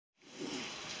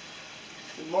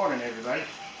Good morning, everybody.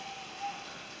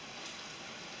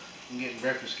 I'm getting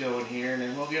breakfast going here, and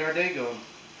then we'll get our day going.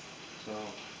 So,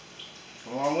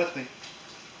 come along with me.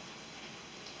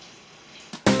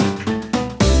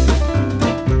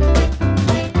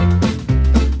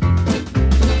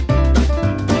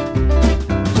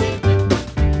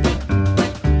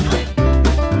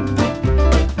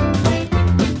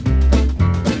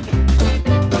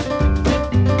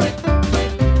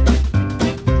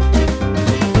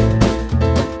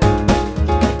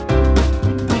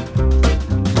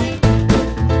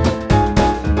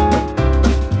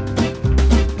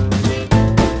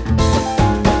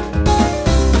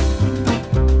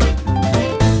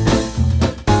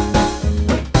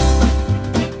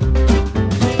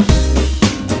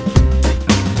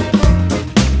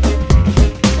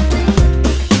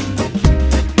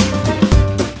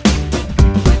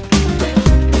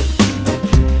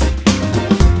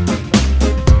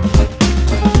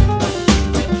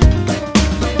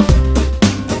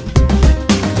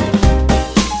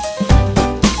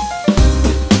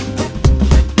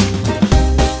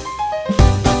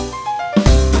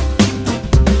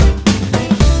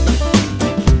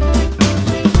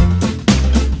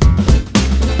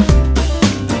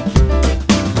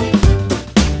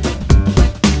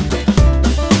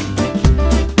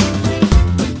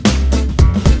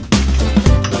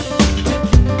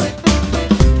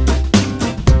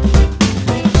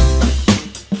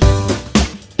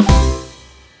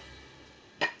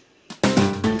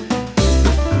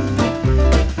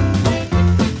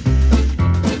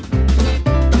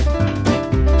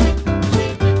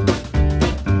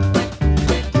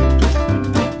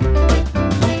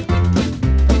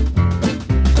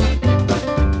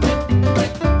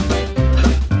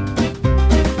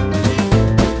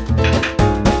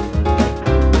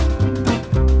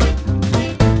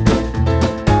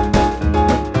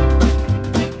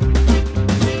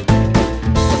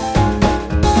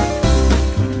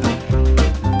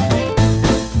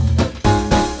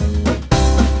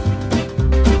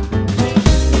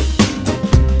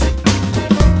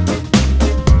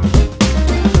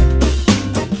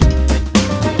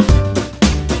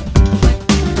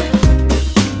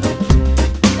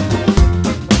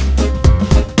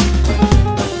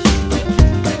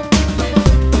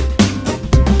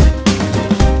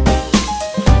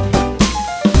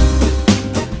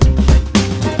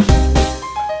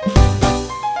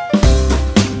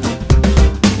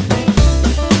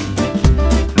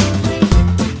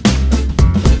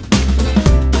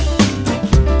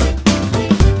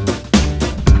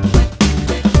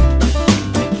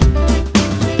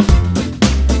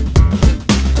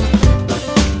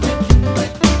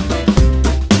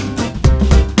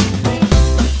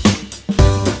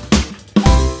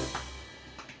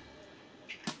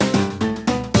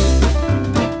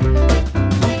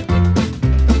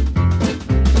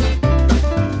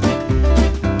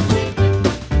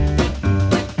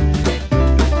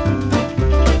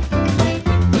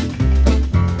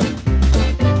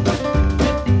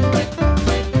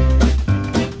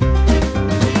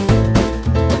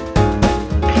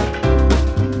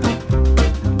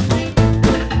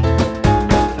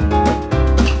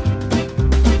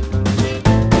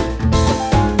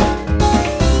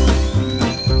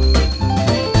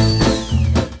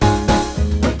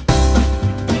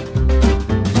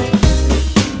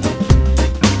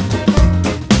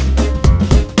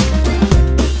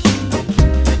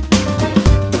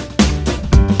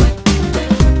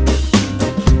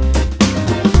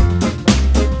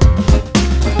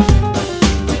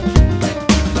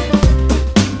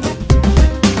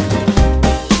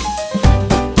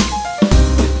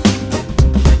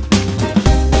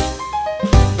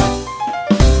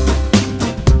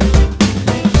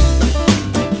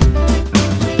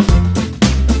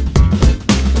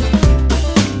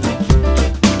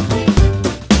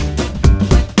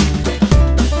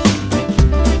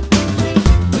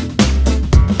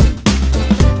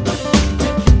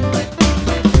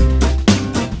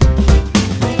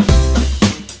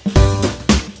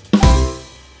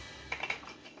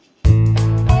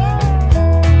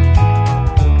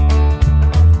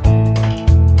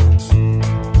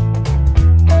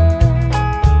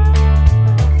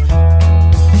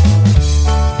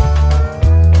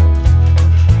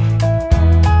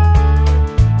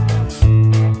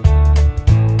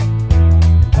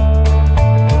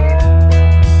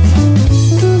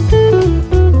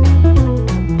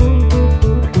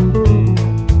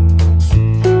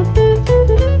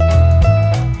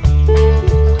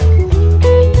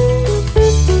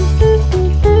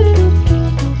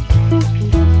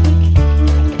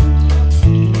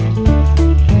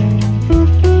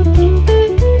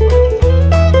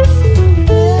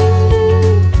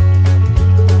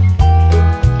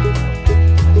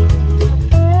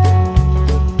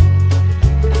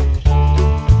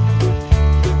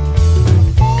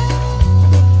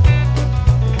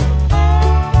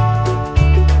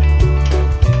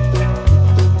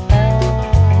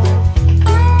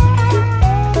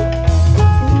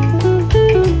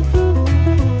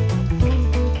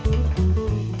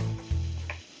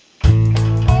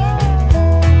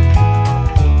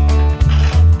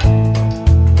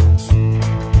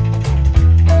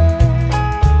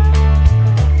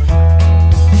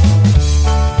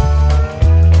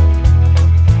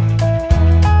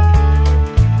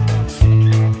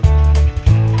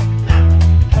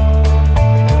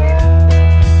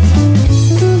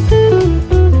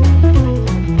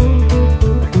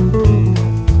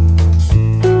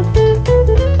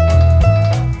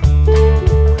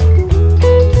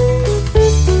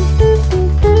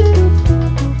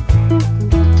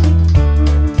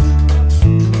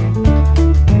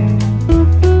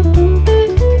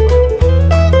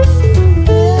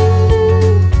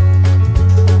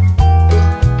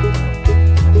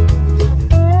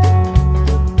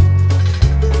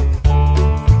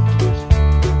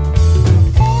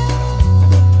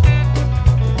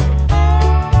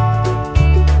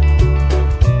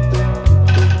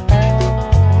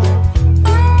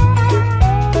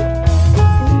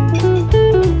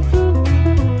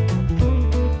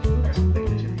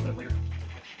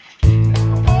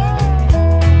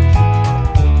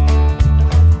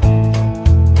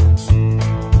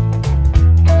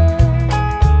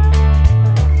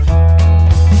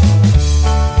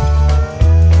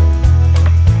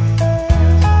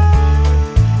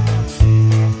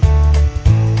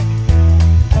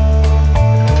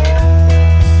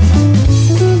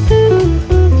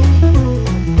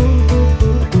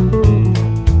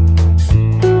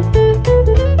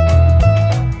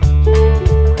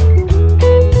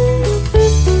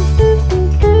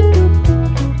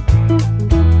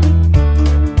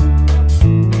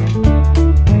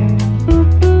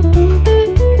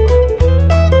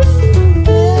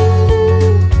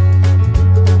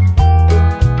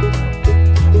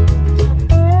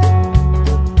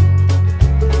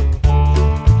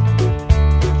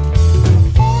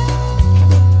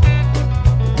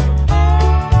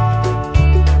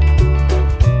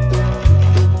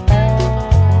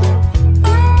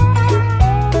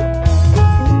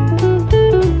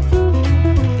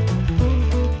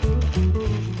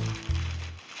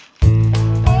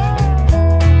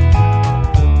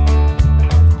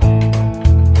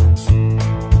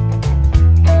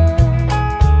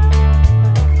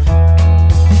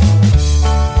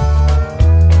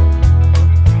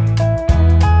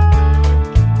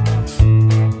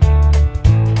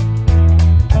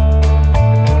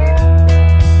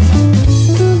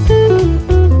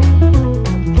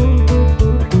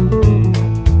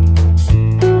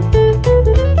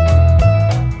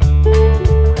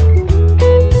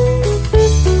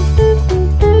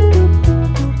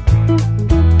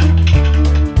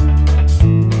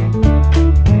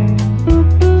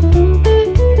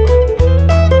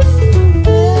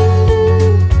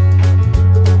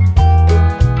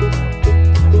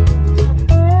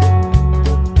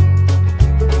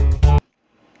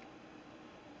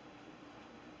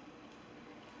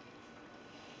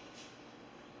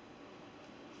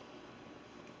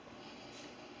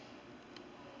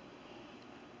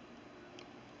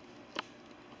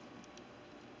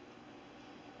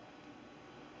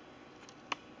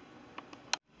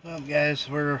 Well, guys,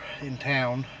 we're in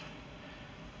town.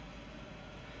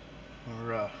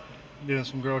 We're doing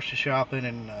some grocery shopping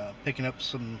and picking up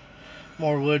some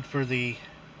more wood for the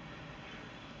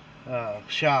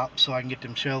shop so I can get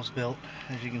them shelves built.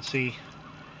 As you can see,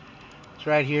 it's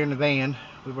right here in the van.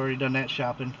 We've already done that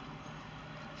shopping.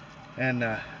 And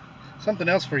something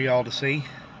else for y'all to see.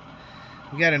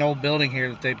 We got an old building here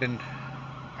that they've been,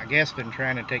 I guess, been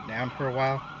trying to take down for a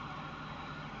while.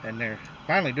 And they're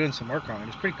finally doing some work on it.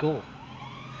 It's pretty cool.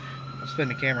 I'll spin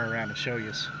the camera around and show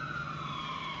you.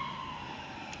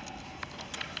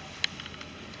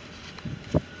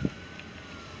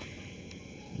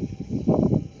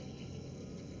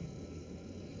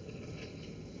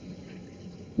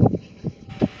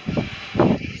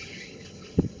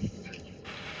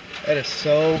 That is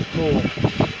so cool.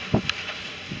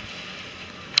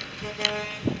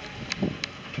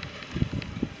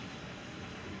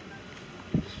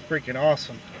 It's freaking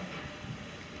awesome.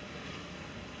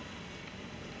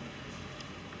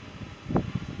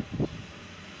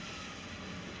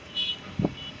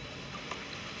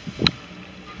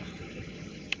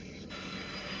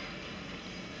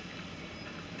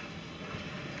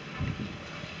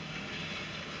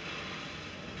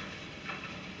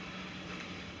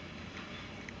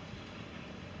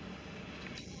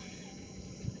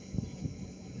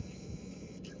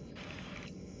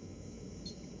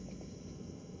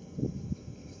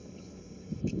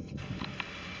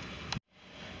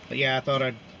 But yeah, I thought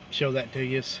I'd show that to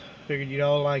you. Figured you'd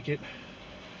all like it.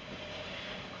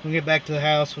 When we get back to the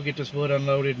house, we'll get this wood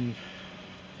unloaded and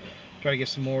try to get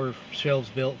some more shelves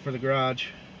built for the garage.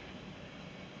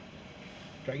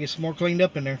 Try to get some more cleaned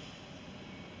up in there.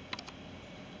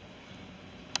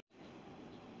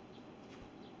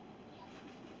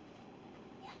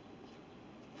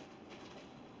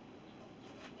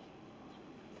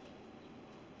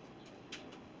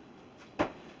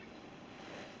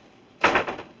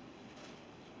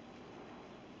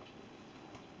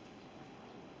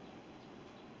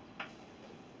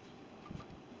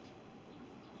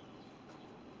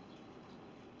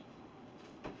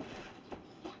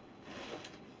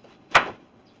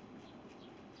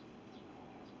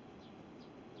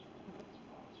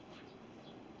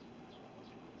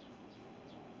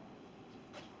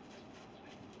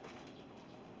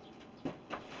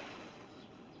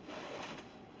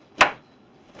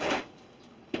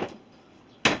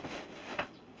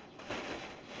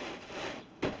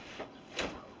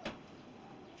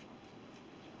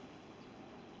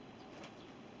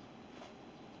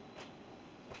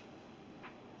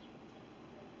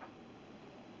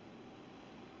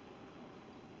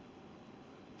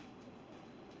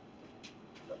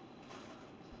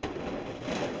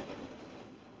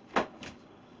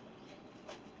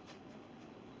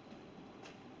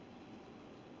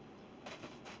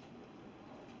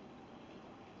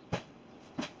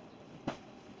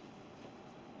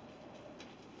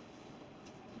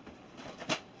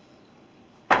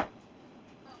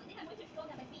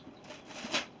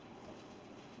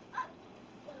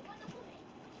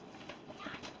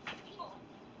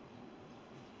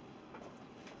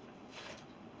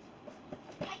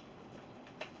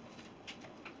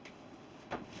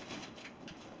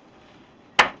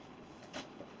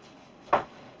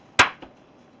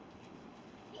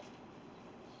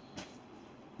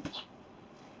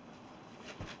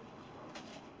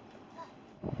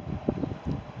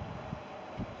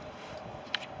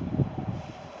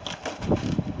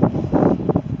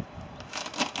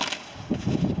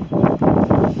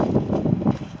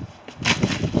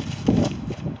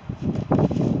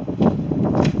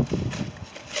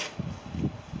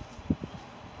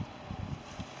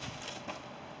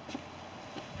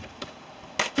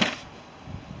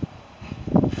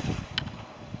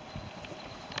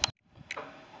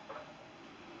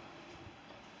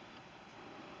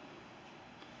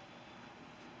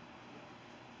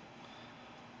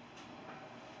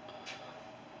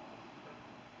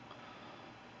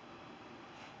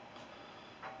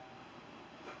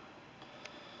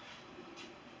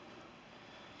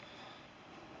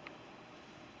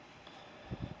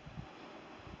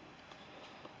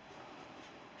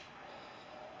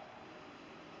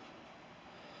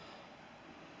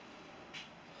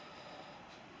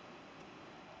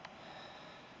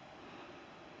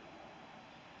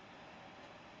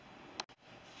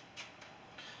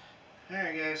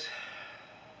 Alright guys,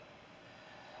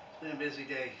 it's been a busy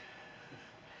day.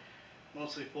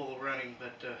 Mostly full of running,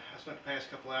 but I spent the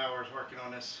past couple hours working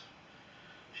on this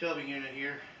shelving unit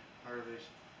here, or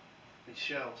these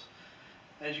shelves.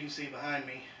 As you can see behind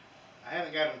me, I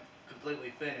haven't got them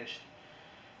completely finished.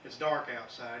 It's dark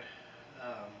outside,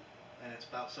 and it's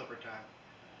about supper time.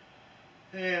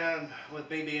 And with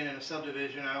me being in a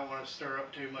subdivision, I don't want to stir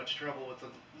up too much trouble with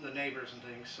the neighbors and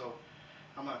things, so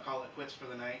I'm going to call it quits for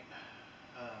the night.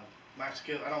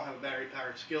 I don't have a battery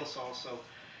powered skill saw, so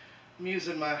I'm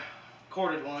using my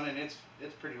corded one, and it's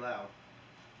pretty loud.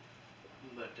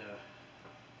 But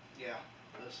yeah,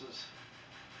 this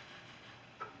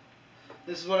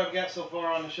is what I've got so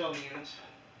far on the shelving units,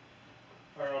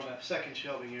 or on the second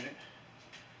shelving unit.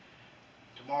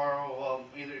 Tomorrow, well,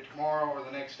 either tomorrow or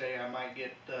the next day, I might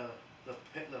get the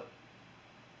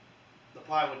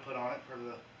plywood put on it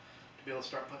to be able to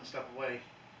start putting stuff away.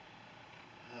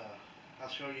 I'll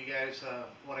show you guys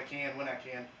what I can when I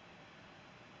can.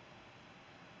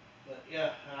 But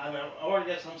yeah, I've already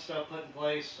got some stuff put in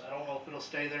place. I don't know if it'll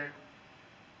stay there,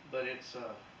 but it's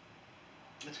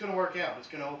going to work out. It's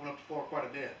going to open up the floor quite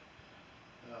a bit.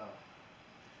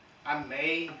 I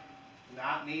may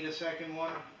not need a second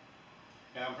one,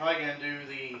 and I'm probably going to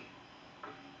do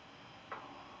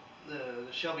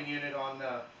the shelving unit on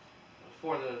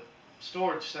for the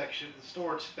storage section, the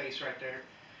storage space right there.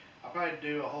 I'll probably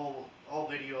do a whole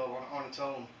video on its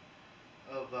own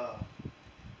of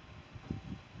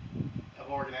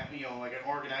like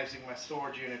organizing my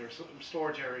storage unit or some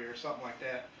storage area or something like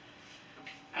that.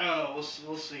 I don't know.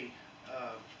 We'll see.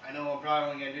 I know I'm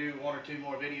probably only gonna do 1 or 2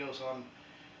 more videos on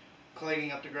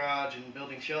cleaning up the garage and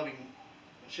building shelving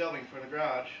for the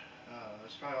garage.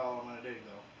 That's probably all I'm gonna do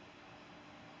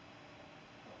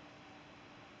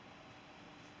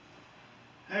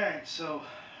though. All right, so.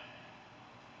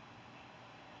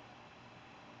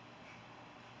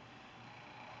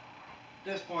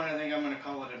 At this point, I think I'm going to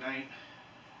call it a night.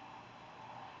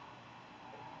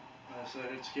 Like I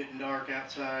said, it's getting dark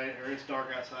outside, or it's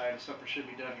dark outside, and supper should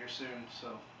be done here soon.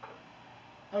 So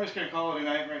I'm just going to call it a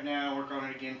night right now. Work on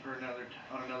it again for another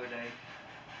day.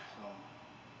 So,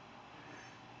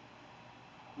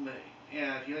 but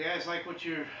yeah, if you guys like what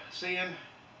you're seeing,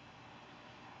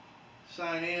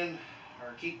 sign in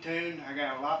or keep tuned. I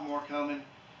got a lot more coming.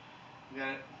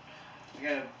 I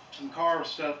got some car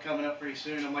stuff coming up pretty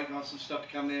soon. I'm waiting on some stuff to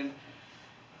come in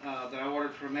that I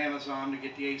ordered from Amazon to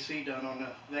get the AC done on the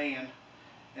van.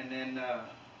 And then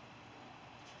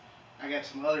I got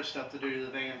some other stuff to do to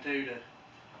the van too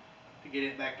to get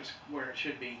it back to where it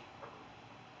should be.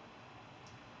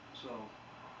 So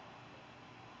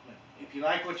if you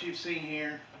like what you've seen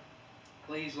here,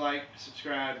 please like,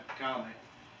 subscribe, comment.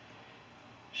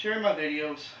 Share my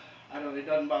videos. I know it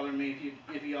doesn't bother me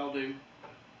if you all do.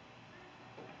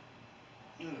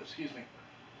 Ooh, excuse me.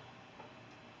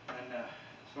 And as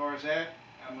far as that,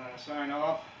 I'm going to sign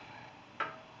off.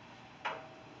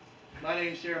 My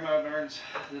name's Jeremiah Burns.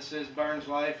 This is Burns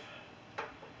Life.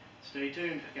 Stay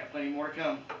tuned. Got plenty more to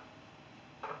come.